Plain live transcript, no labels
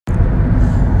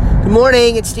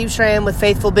Morning, it's Steve Schramm with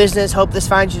Faithful Business. Hope this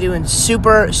finds you doing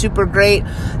super, super great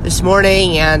this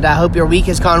morning, and I hope your week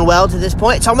has gone well to this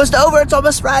point. It's almost over. It's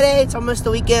almost Friday. It's almost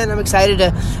the weekend. I'm excited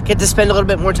to get to spend a little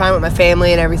bit more time with my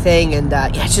family and everything, and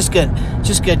it's just good.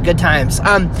 Good times.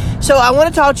 So I want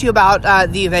to talk to you about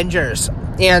the Avengers,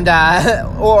 and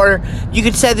or you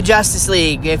could say the Justice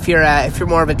League if you're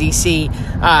more of a DC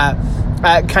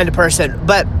kind of person.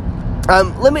 But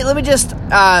let me just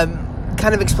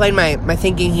kind of explain my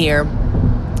thinking here.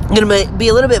 I'm going to be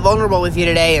a little bit vulnerable with you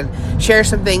today and share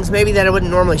some things maybe that I wouldn't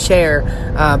normally share,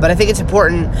 but I think it's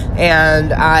important,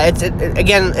 and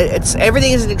it's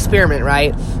everything is an experiment,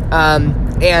 right?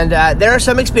 And there are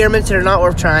some experiments that are not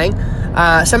worth trying.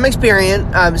 Some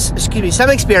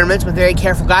experiments with very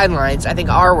careful guidelines I think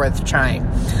are worth trying.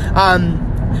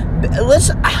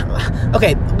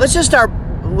 Let's just start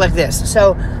like this.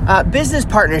 So, business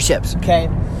partnerships, okay?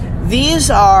 These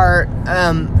are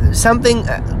something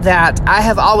that I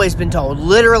have always been told,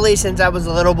 literally since I was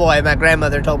a little boy. My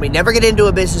grandmother told me, never get into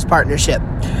a business partnership,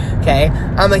 okay?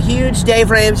 I'm a huge Dave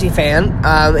Ramsey fan,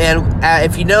 and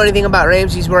if you know anything about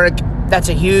Ramsey's work, that's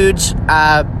a huge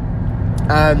kind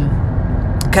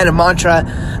of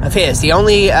mantra of his. The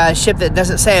only ship that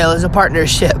doesn't sail is a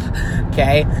partnership,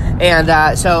 okay?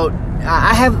 And so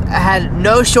I have had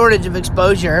no shortage of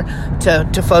exposure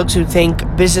to folks who think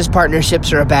business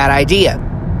partnerships are a bad idea.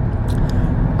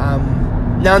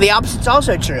 Now, the opposite's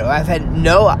also true. I've had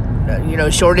no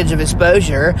shortage of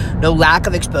exposure, no lack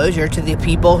of exposure to the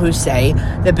people who say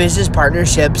that business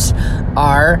partnerships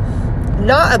are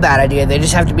not a bad idea. They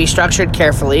just have to be structured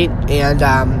carefully, and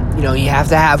you have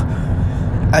to have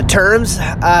terms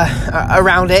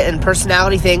around it, and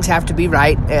personality things have to be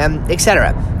right, and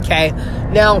etc. Okay,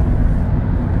 now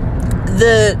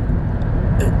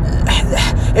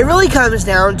it really comes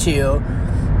down to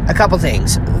a couple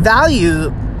things.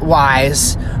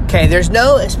 Value-wise, okay, there's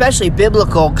no especially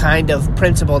biblical kind of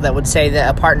principle that would say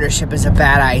that a partnership is a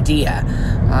bad idea.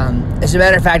 As a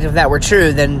matter of fact, if that were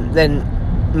true, then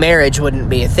marriage wouldn't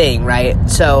be a thing, right?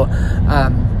 So,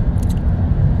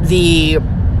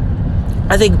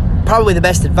 I think probably the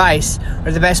best advice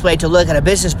or the best way to look at a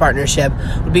business partnership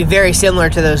would be very similar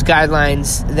to those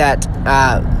guidelines that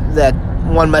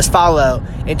one must follow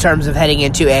in terms of heading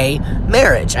into a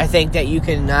marriage. I think that you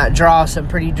can draw some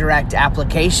pretty direct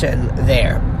application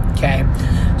there, okay?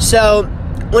 So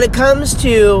when it comes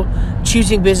to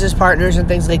choosing business partners and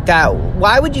things like that,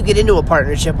 why would you get into a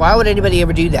partnership? Why would anybody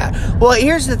ever do that? Well,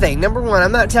 here's the thing. Number one,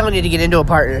 I'm not telling you to get into a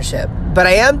partnership, but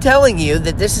I am telling you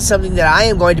that this is something that I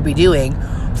am going to be doing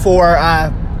for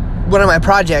one of my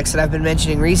projects that I've been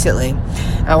mentioning recently.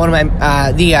 One of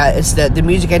my it's the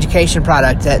music education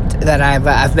product that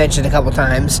I've mentioned a couple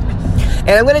times, and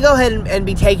I'm going to go ahead and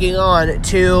be taking on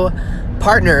 2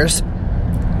 partners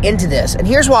into this. And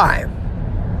here's why.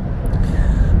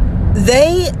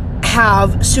 They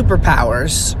have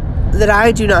superpowers that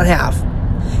I do not have.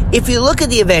 If you look at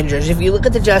the Avengers, if you look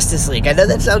at the Justice League, I know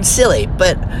that sounds silly,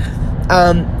 but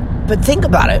think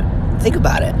about it. Think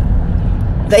about it.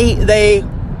 They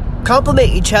complement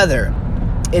each other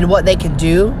in what they can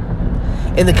do,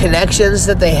 in the connections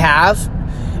that they have,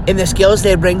 in the skills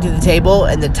they bring to the table,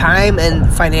 and the time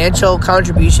and financial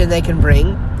contribution they can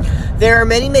bring. There are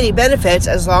many, many benefits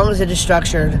as long as it is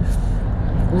structured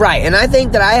right. And I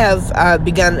think that I have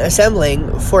begun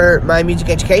assembling for my music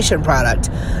education product.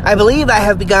 I believe I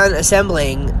have begun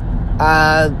assembling,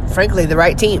 frankly, the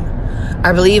right team.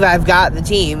 I believe I've got the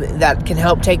team that can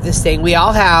help take this thing. We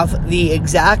all have the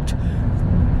exact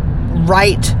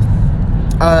right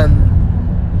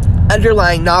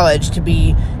underlying knowledge to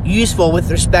be useful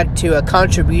with respect to a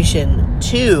contribution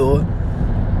to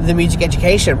the music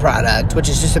education product, which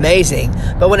is just amazing.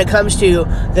 But when it comes to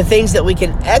the things that we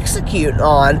can execute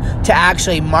on to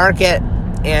actually market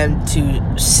and to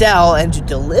sell and to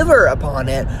deliver upon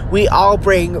it, we all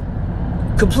bring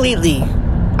completely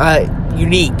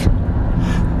unique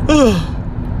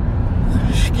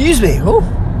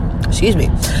Excuse me.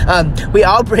 We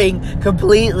all bring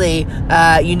completely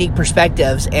unique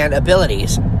perspectives and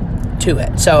abilities to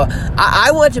it. So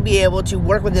I want to be able to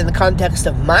work within the context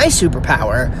of my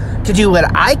superpower to do what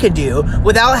I could do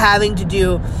without having to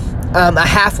do a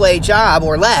halfway job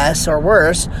or less or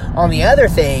worse on the other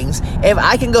things. If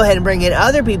I can go ahead and bring in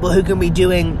other people who can be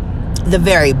doing the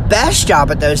very best job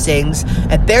at those things,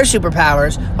 at their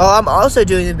superpowers, while I'm also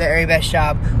doing the very best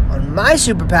job on my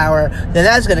superpower, then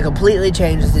that's going to completely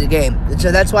change the game. And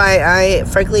so that's why I,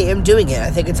 frankly, am doing it. I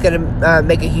think it's going to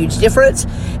make a huge difference,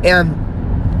 and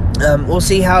we'll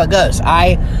see how it goes.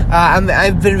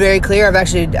 I've been very clear. I've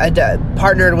actually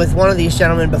partnered with one of these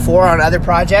gentlemen before on other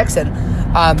projects, and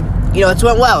it's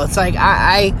went well. It's like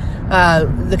I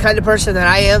the kind of person that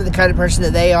I am, the kind of person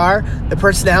that they are, the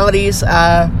personalities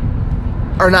are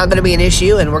not going to be an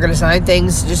issue, and we're going to sign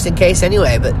things just in case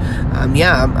anyway. But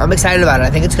I'm excited about it. I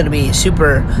think it's going to be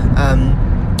super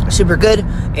good,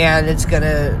 and it's going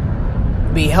to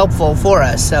be helpful for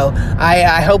us. So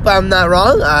I hope I'm not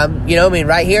wrong.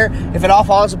 Right here, if it all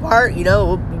falls apart,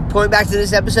 we'll point back to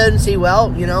this episode and see,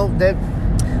 that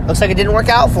looks like it didn't work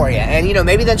out for you. And,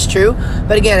 maybe that's true.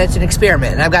 But again, it's an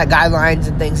experiment. And I've got guidelines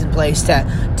and things in place to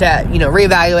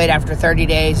reevaluate after 30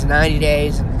 days, 90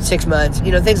 days, 6 months,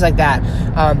 things like that.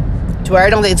 To where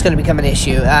I don't think it's going to become an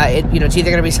issue. It's either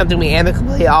going to be something we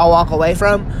amicably all walk away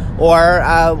from, or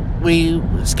we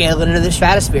scale it into the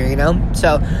stratosphere,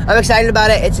 So I'm excited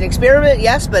about it. It's an experiment,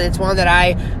 yes, but it's one that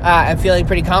I am feeling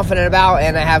pretty confident about,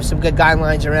 and I have some good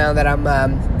guidelines around that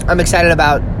I'm excited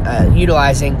about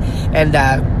utilizing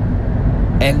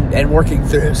and working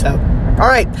through. So, all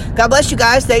right. God bless you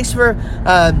guys. Thanks for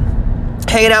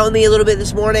hanging out with me a little bit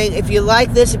this morning. If you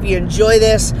like this, if you enjoy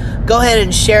this, go ahead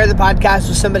and share the podcast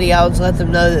with somebody else. Let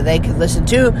them know that they can listen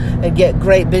to and get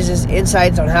great business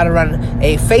insights on how to run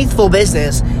a faithful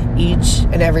business each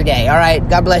and every day. All right.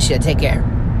 God bless you. Take care.